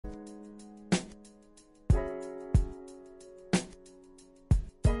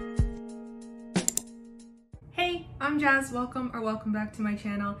I'm Jazz, welcome back to my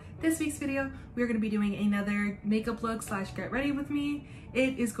channel. This week's video, we're going to be doing another makeup look / get ready with me.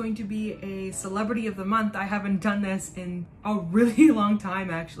 It is going to be a celebrity of the month. I haven't done this in a really long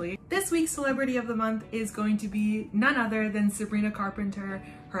time actually. This week's celebrity of the month is going to be none other than Sabrina Carpenter.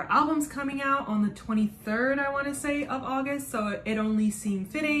 Her album's coming out on the 23rd, I want to say, of August, so it only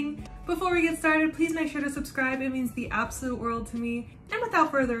seemed fitting. Before we get started, please make sure to subscribe. It means the absolute world to me. And without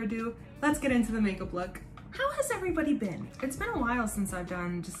further ado, let's get into the makeup look. How has everybody been? It's been a while since I've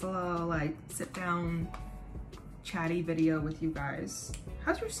done just a little like sit down chatty video with you guys.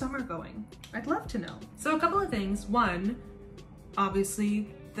 How's your summer going? I'd love to know. So a couple of things. One,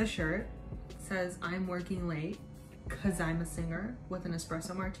 obviously the shirt says I'm working late because I'm a singer with an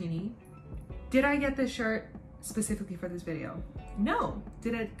espresso martini. Did I get this shirt specifically for this video? No.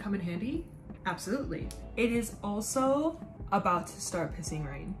 Did it come in handy? Absolutely. It is also about to start pissing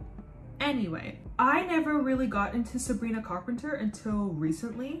rain. Anyway, I never really got into Sabrina Carpenter until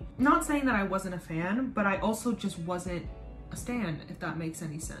recently. Not saying that I wasn't a fan, but I also just wasn't a stan, if that makes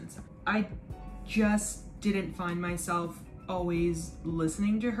any sense. I just didn't find myself always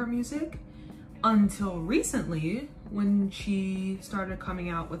listening to her music until recently when she started coming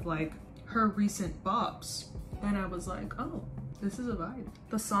out with like her recent bops. And I was like, oh, this is a vibe.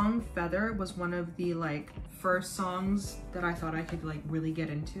 The song Feather was one of the like first songs that I thought I could like really get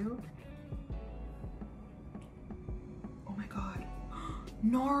into.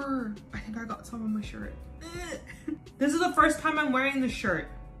 No, I think I got some on my shirt. This is the first time I'm wearing this shirt.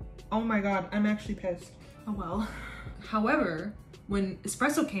 Oh my god, I'm actually pissed. Oh well. However, when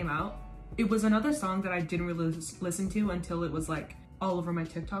Espresso came out, it was another song that I didn't really listen to until it was like all over my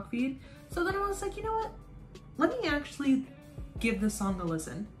TikTok feed. So then I was like, you know what? Let me actually give this song a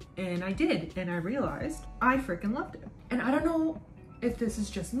listen. And I did, and I realized I freaking loved it. And I don't know if this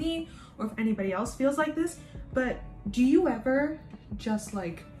is just me or if anybody else feels like this, but do you ever just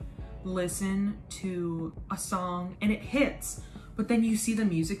like listen to a song and it hits, but then you see the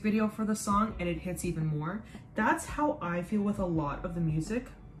music video for the song and it hits even more? That's how I feel with a lot of the music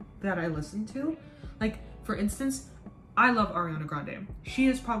that I listen to. Like, for instance, I love Ariana Grande. She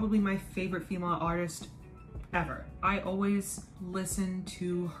is probably my favorite female artist ever. I always listen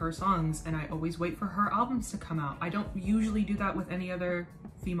to her songs and I always wait for her albums to come out. I don't usually do that with any other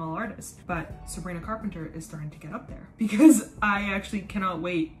female artist, but Sabrina Carpenter is starting to get up there because I actually cannot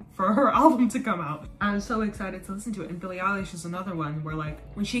wait for her album to come out. I'm so excited to listen to it. And Billie Eilish is another one where like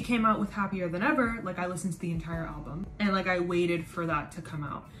when she came out with Happier Than Ever, like I listened to the entire album and like I waited for that to come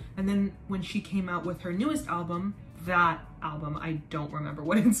out. And then when she came out with her newest album, I don't remember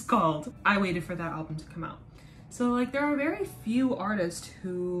what it's called, I waited for that album to come out. So like there are very few artists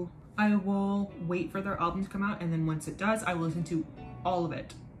who I will wait for their album to come out, and then once it does, I will listen to all of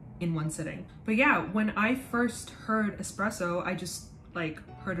it in one sitting. But yeah, when I first heard Espresso, I just like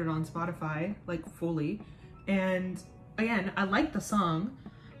heard it on Spotify like fully, and again, I liked the song,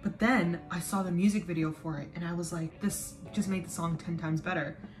 but then I saw the music video for it and I was like, this just made the song 10 times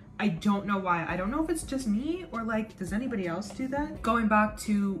better. I don't know why. I don't know if it's just me or like, does anybody else do that? Going back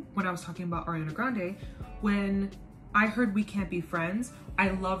to when I was talking about Ariana Grande, when I heard We Can't Be Friends,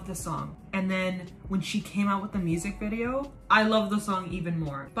 I loved the song. And then when she came out with the music video, I loved the song even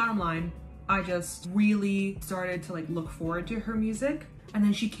more. Bottom line, I just really started to like look forward to her music. And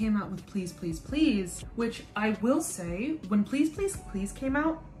then she came out with Please Please Please, which I will say, when Please Please Please came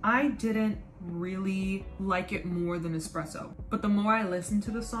out, I didn't really like it more than Espresso. But the more I listened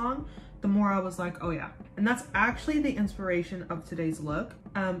to the song, the more I was like, oh yeah. And that's actually the inspiration of today's look.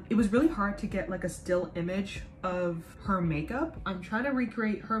 It was really hard to get like a still image of her makeup. I'm trying to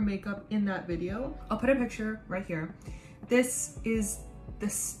recreate her makeup in that video. I'll put a picture right here. This is the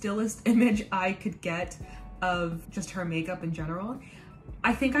stillest image I could get of just her makeup in general.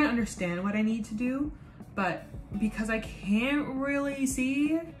 I think I understand what I need to do, but because I can't really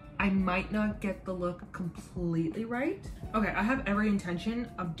see, I might not get the look completely right. Okay, I have every intention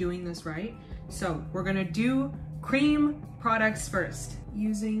of doing this right. So we're gonna do cream products first.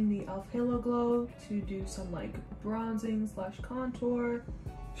 Using the e.l.f. Halo Glow to do some like bronzing / contour.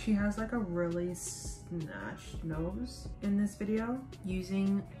 She has like a really snatched nose in this video.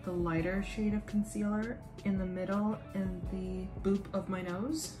 Using the lighter shade of concealer in the middle and the boop of my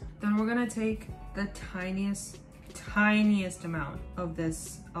nose. Then we're gonna take the tiniest amount of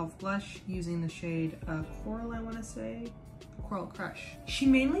this e.l.f. blush using the shade Coral, I want to say, Coral Crush. She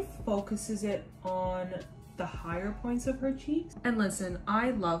mainly focuses it on the higher points of her cheeks. And listen,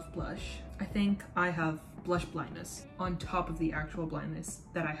 I love blush. I think I have blush blindness on top of the actual blindness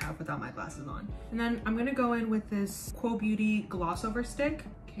that I have without my glasses on. And then I'm gonna go in with this Quo Beauty Gloss Over Stick.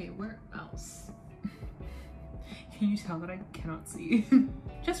 Okay, where else? Can you tell that I cannot see?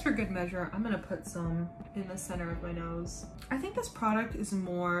 Just for good measure, I'm gonna put some in the center of my nose. I think this product is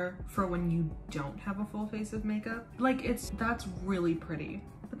more for when you don't have a full face of makeup. Like that's really pretty.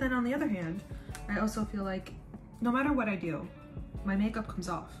 But then on the other hand, I also feel like no matter what I do, my makeup comes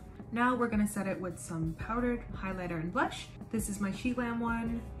off. Now we're gonna set it with some powdered highlighter and blush. This is my She Glam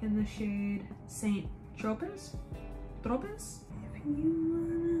one in the shade Saint Tropez? Tropez? If you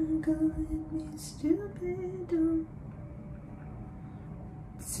wanna go with me stupid, don't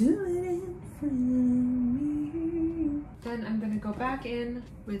do it in front of me. Then I'm gonna go back in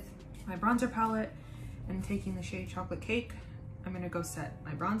with my bronzer palette and taking the shade Chocolate Cake. I'm gonna go set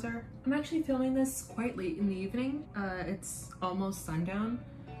my bronzer. I'm actually filming this quite late in the evening. It's almost sundown,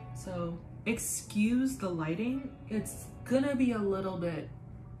 so excuse the lighting. It's gonna be a little bit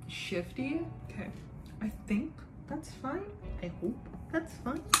shifty. Okay, I think that's fine. I hope that's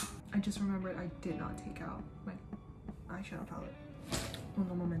fine. I just remembered I did not take out my eyeshadow palette.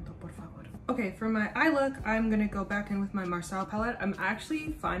 Un momento, por favor. Okay, for my eye look, I'm gonna go back in with my Marcel palette. I'm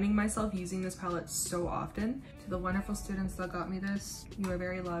actually finding myself using this palette so often. To the wonderful students that got me this, you are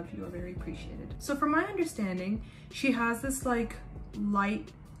very loved, you are very appreciated. So from my understanding, she has this like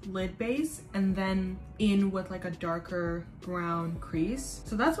light lid base and then in with like a darker brown crease.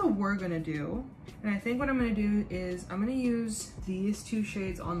 So that's what we're gonna do. And I think what I'm gonna do is I'm gonna use these two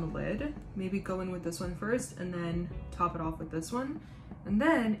shades on the lid, maybe go in with this one first and then top it off with this one. And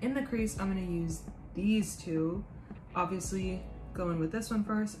then in the crease, I'm gonna use these two, obviously go in with this one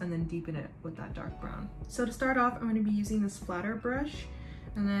first and then deepen it with that dark brown. So to start off, I'm gonna be using this flatter brush.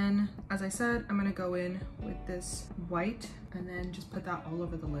 And then, as I said, I'm gonna go in with this white and then just put that all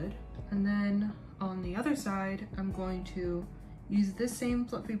over the lid. And then on the other side, I'm going to use this same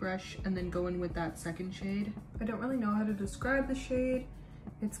fluffy brush and then go in with that second shade. I don't really know how to describe the shade.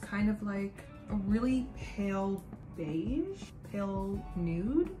 It's kind of like a really pale beige, pale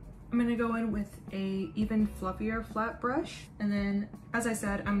nude. I'm gonna go in with a even fluffier flat brush. And then, as I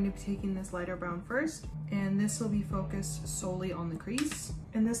said, I'm gonna be taking this lighter brown first, and this will be focused solely on the crease.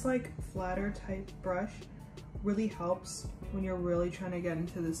 And this like flatter type brush really helps when you're really trying to get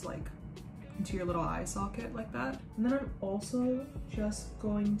into this like, into your little eye socket like that. And then I'm also just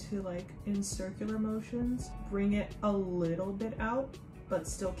going to like, in circular motions, bring it a little bit out, but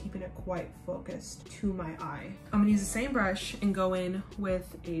still keeping it quite focused to my eye. I'm gonna use the same brush and go in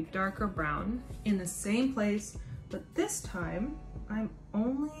with a darker brown in the same place, but this time I'm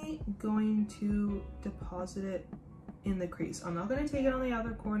only going to deposit it in the crease. I'm not gonna take it on the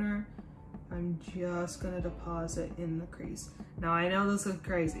outer corner. I'm just gonna deposit in the crease. Now I know this looks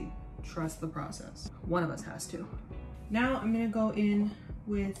crazy. Trust the process. One of us has to. Now I'm gonna go in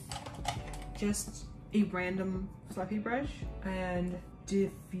with just a random fluffy brush and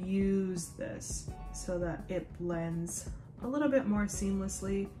diffuse this so that it blends a little bit more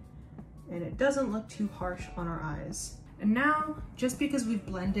seamlessly and it doesn't look too harsh on our eyes. And now, just because we've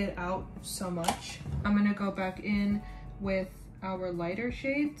blended out so much, I'm gonna go back in with our lighter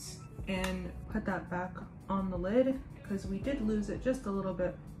shades and put that back on the lid because we did lose it just a little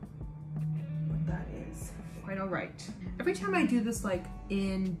bit, but that is quite all right. Every time I do this like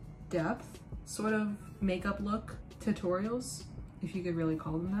in-depth sort of makeup look tutorials, if you could really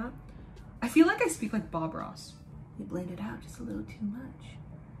call them that, I feel like I speak like Bob Ross. We blended out just a little too much.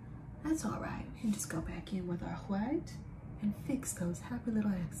 That's all right. We can just go back in with our white and fix those happy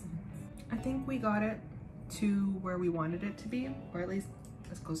little accents. I think we got it to where we wanted it to be, or at least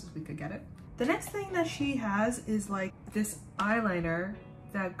as close as we could get it. The next thing that she has is like this eyeliner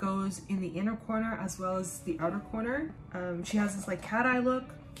that goes in the inner corner as well as the outer corner. She has this like cat eye look.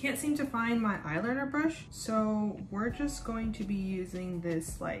 Can't seem to find my eyeliner brush, so we're just going to be using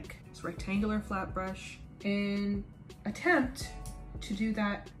this like this rectangular flat brush and attempt to do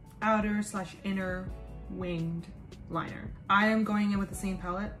that outer slash inner winged liner. I am going in with the same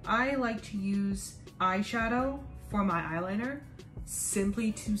palette. I like to use eyeshadow for my eyeliner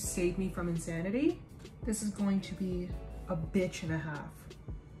simply to save me from insanity. This is going to be a bitch and a half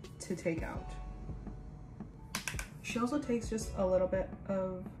to take out. She also takes just a little bit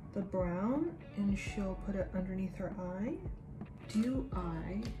of the brown and she'll put it underneath her eye. Do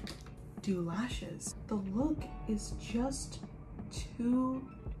I do lashes? The look is just too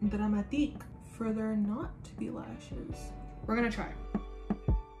dramatique for there not to be lashes. We're gonna try.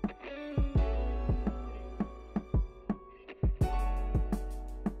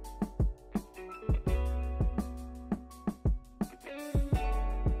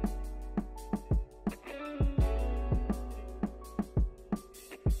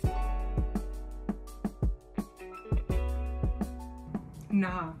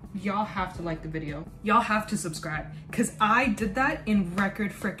 nah, y'all have to like the video. Y'all have to subscribe, because I did that in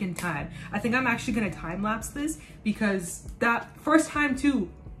record freaking time. I think I'm actually gonna time lapse this, because that first time too,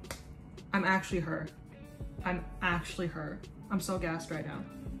 I'm actually her. I'm actually her. I'm so gassed right now.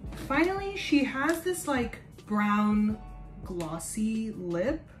 Finally, she has this like brown glossy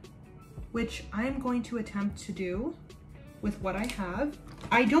lip, which I'm going to attempt to do with what I have.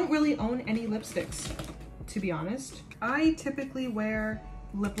 I don't really own any lipsticks, to be honest. I typically wear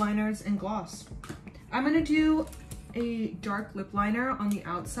lip liners and gloss. I'm gonna do a dark lip liner on the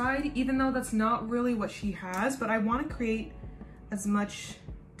outside, even though that's not really what she has, but I want to create as much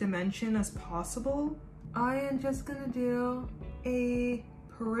dimension as possible. I am just gonna do a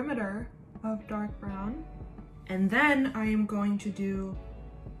perimeter of dark brown, and then I am going to do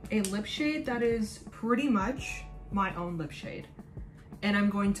a lip shade that is pretty much my own lip shade, and I'm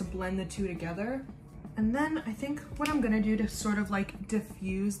going to blend the two together. And then I think what I'm gonna do to sort of like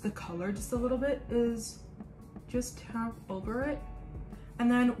diffuse the color just a little bit is just tap over it.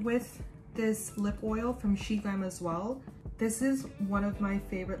 And then with this lip oil from Sheglam as well, this is one of my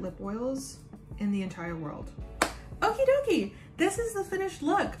favorite lip oils in the entire world. Okie dokie, this is the finished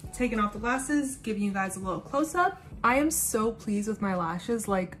look. Taking off the glasses, giving you guys a little close-up. I am so pleased with my lashes.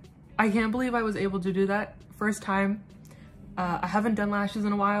 Like, I can't believe I was able to do that first time. I haven't done lashes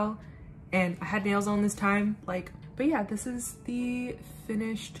in a while, and I had nails on this time. Like, but yeah, this is the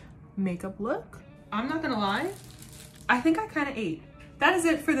finished makeup look. I'm not gonna lie, I think I kind of ate. That is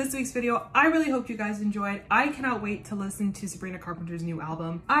it for this week's video. I really hope you guys enjoyed. I cannot wait to listen to Sabrina Carpenter's new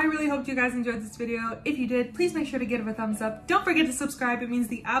album. I really hope you guys enjoyed this video. If you did, please make sure to give it a thumbs up. Don't forget to subscribe. It means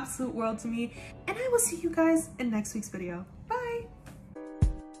the absolute world to me. And I will see you guys in next week's video.